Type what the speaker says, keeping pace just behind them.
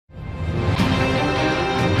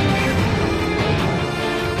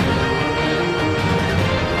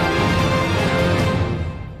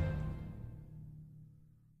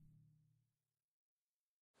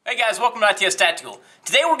guys, welcome to ITS Tactical.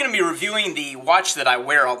 Today we're going to be reviewing the watch that I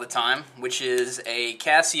wear all the time, which is a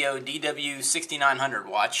Casio DW6900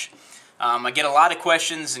 watch. I get a lot of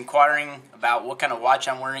questions inquiring about what kind of watch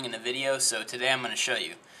I'm wearing in the video, so today I'm going to show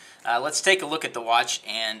you. Let's take a look at the watch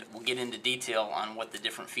and we'll get into detail on what the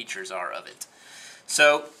different features are of it.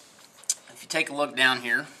 So, if you take a look down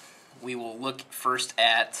here, we will look first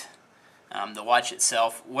at the watch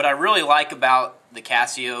itself. What I really like about the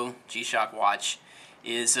Casio G-Shock watch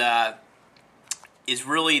is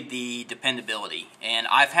really the dependability. And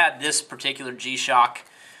I've had this particular G-Shock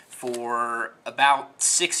for about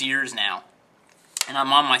 6 years now, and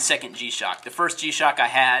I'm on my second G-Shock. The first G-Shock I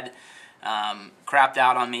had crapped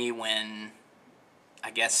out on me when, I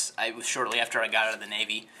guess, it was shortly after I got out of the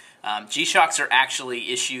Navy. G-Shocks are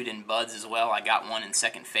actually issued in buds as well. I got one in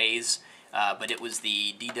second phase, but it was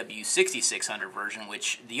the DW6900 version,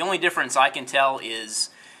 which the only difference I can tell is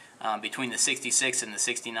between the 66 and the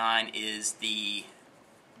 69 is the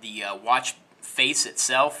watch face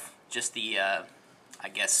itself. Just the, I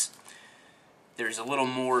guess, there's a little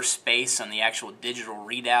more space on the actual digital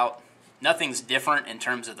readout. Nothing's different in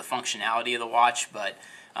terms of the functionality of the watch, but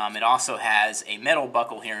it also has a metal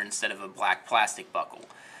buckle here instead of a black plastic buckle.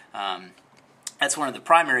 That's one of the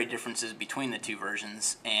primary differences between the two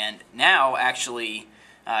versions. And now, actually,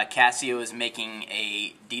 Casio is making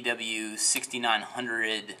a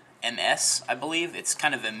DW6900 MS, I believe. It's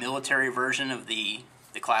kind of a military version of the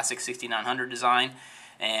classic 6900 design,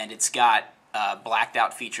 and it's got blacked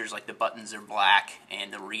out features like the buttons are black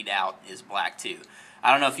and the readout is black too.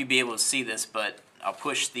 I don't know if you'll be able to see this, but I'll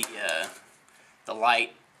push the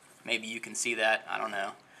light. Maybe you can see that. I don't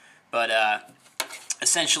know. But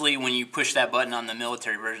essentially, when you push that button on the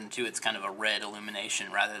military version too, it's kind of a red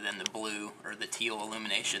illumination rather than the blue or the teal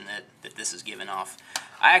illumination that this is giving off.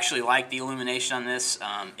 I actually like the illumination on this.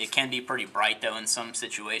 It can be pretty bright though in some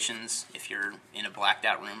situations if you're in a blacked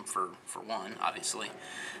out room for one, obviously.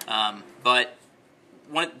 But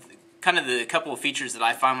kind of the couple of features that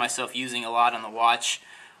I find myself using a lot on the watch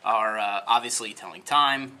are obviously telling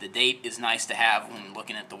time. The date is nice to have when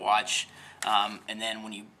looking at the watch. And then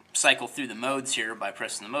when you cycle through the modes here by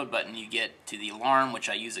pressing the mode button, you get to the alarm, which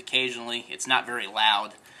I use occasionally. It's not very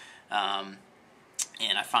loud.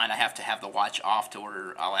 And I find I have to have the watch off to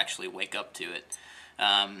where I'll actually wake up to it.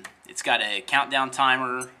 It's got a countdown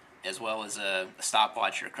timer as well as a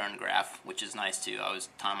stopwatch or a chronograph, which is nice too. I always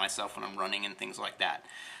time myself when I'm running and things like that.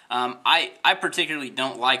 I particularly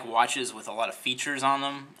don't like watches with a lot of features on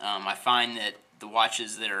them. I find that the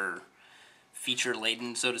watches that are feature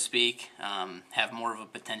laden, so to speak, have more of a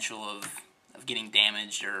potential of getting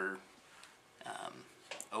damaged or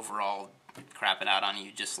overall crapping out on you,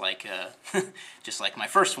 just like just like my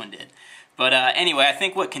first one did. But anyway, I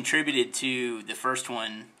think what contributed to the first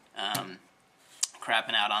one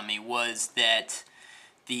crapping out on me was that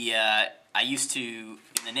I used to,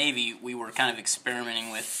 in the Navy, we were kind of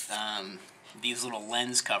experimenting with these little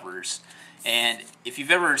lens covers. And if you've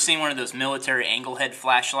ever seen one of those military angle head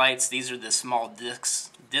flashlights, these are the small discs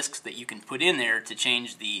that you can put in there to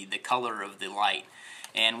change the color of the light.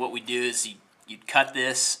 And what we do is you'd cut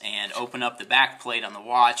this and open up the back plate on the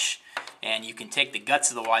watch, and you can take the guts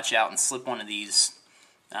of the watch out and slip one of these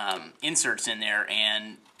inserts in there,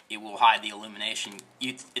 and it will hide the illumination.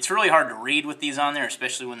 It's really hard to read with these on there,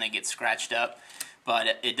 especially when they get scratched up,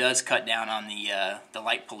 but it does cut down on the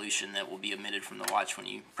light pollution that will be emitted from the watch when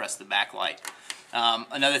you press the backlight.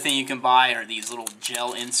 Another thing you can buy are these little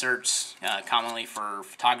gel inserts, commonly for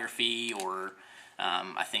photography, or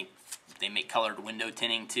I think they make colored window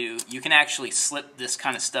tinting too. You can actually slip this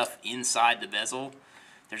kind of stuff inside the bezel.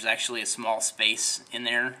 There's actually a small space in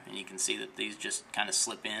there, and you can see that these just kind of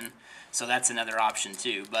slip in. So that's another option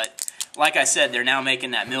too. But like I said, they're now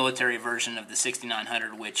making that military version of the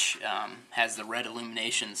 6900, which has the red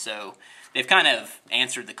illumination. So they've kind of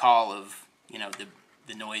answered the call of, you know, the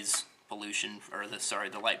noise pollution, or the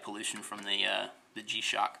light pollution from the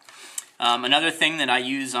G-Shock. Another thing that I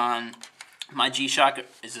use on my G-Shock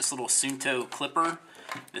is this little Sunto clipper.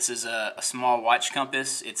 This is a small watch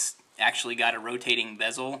compass. It's actually got a rotating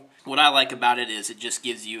bezel. What I like about it is it just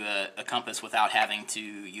gives you a compass without having to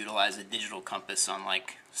utilize a digital compass on,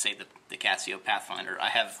 like, say, the Casio Pathfinder. I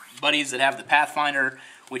have buddies that have the Pathfinder,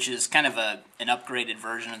 which is kind of an upgraded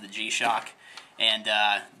version of the G-Shock, and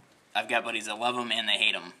I've got buddies that love them and they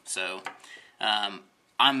hate them. So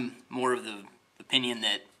I'm more of the opinion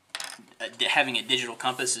that having a digital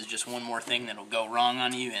compass is just one more thing that'll go wrong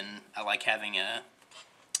on you, and I like having a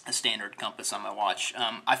standard compass on my watch.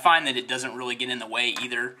 I find that it doesn't really get in the way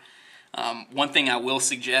either. One thing I will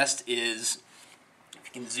suggest is, if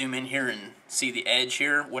you can zoom in here and see the edge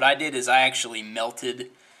here, what I did is I actually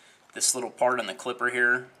melted this little part on the clipper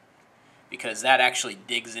here, because that actually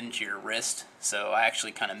digs into your wrist. So I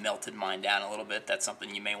actually kind of melted mine down a little bit. That's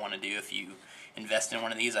something you may want to do if you invest in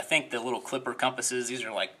one of these. I think the little clipper compasses, these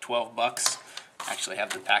are like 12 bucks. I actually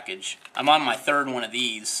have the package. I'm on my third one of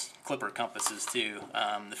these clipper compasses too.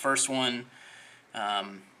 The first one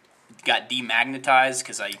got demagnetized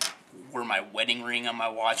because I wore my wedding ring on my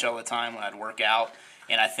watch all the time when I'd work out,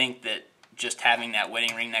 and I think that just having that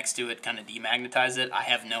wedding ring next to it kind of demagnetized it. I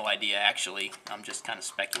have no idea, actually. I'm just kind of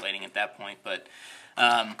speculating at that point. But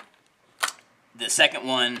the second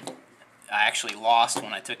one I actually lost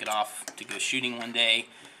when I took it off to go shooting one day.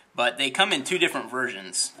 But they come in two different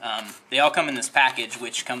versions. They all come in this package,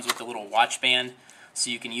 which comes with a little watch band, so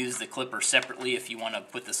you can use the clipper separately if you want to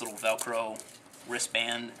put this little Velcro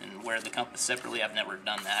wristband and wear the compass separately. I've never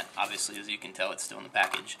done that. Obviously, as you can tell, it's still in the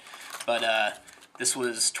package. But this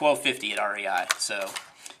was $12.50 at REI. So,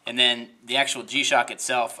 and then the actual G-Shock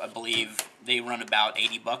itself, I believe they run about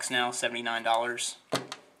 80 bucks now, $79.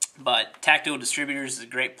 But Tactical Distributors is a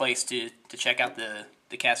great place to check out the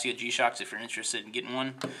Casio G-Shocks if you're interested in getting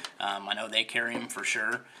one. I know they carry them for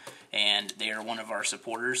sure, and they are one of our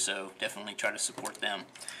supporters, so definitely try to support them.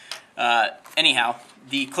 Anyhow,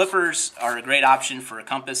 the clippers are a great option for a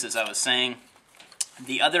compass, as I was saying.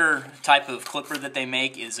 The other type of clipper that they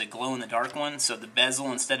make is a glow-in-the-dark one. So the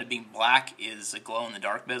bezel, instead of being black, is a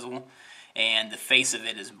glow-in-the-dark bezel, and the face of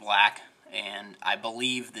it is black. And I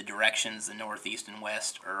believe the directions, the north, east, and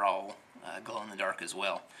west, are all glow-in-the-dark as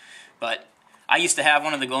well. But I used to have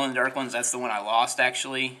one of the glow-in-the-dark ones. That's the one I lost,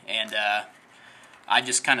 actually, and I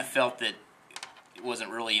just kind of felt that it wasn't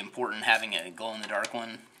really important having a glow-in-the-dark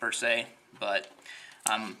one, per se. But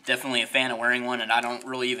I'm definitely a fan of wearing one, and I don't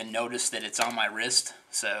really even notice that it's on my wrist.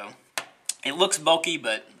 So it looks bulky,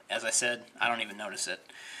 but as I said, I don't even notice it.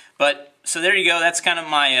 But so there you go. That's kind of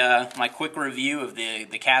my my quick review of the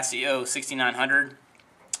Casio 6900.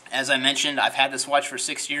 As I mentioned, I've had this watch for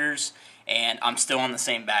 6 years, and I'm still on the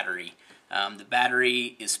same battery. The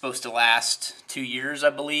battery is supposed to last 2 years, I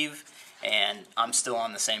believe, and I'm still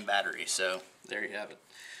on the same battery. So there you have it.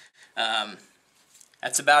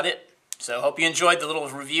 That's about it. So I hope you enjoyed the little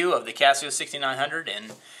review of the Casio 6900,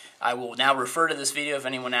 and I will now refer to this video if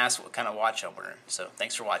anyone asks what kind of watch I'm wearing. So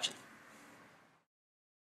thanks for watching.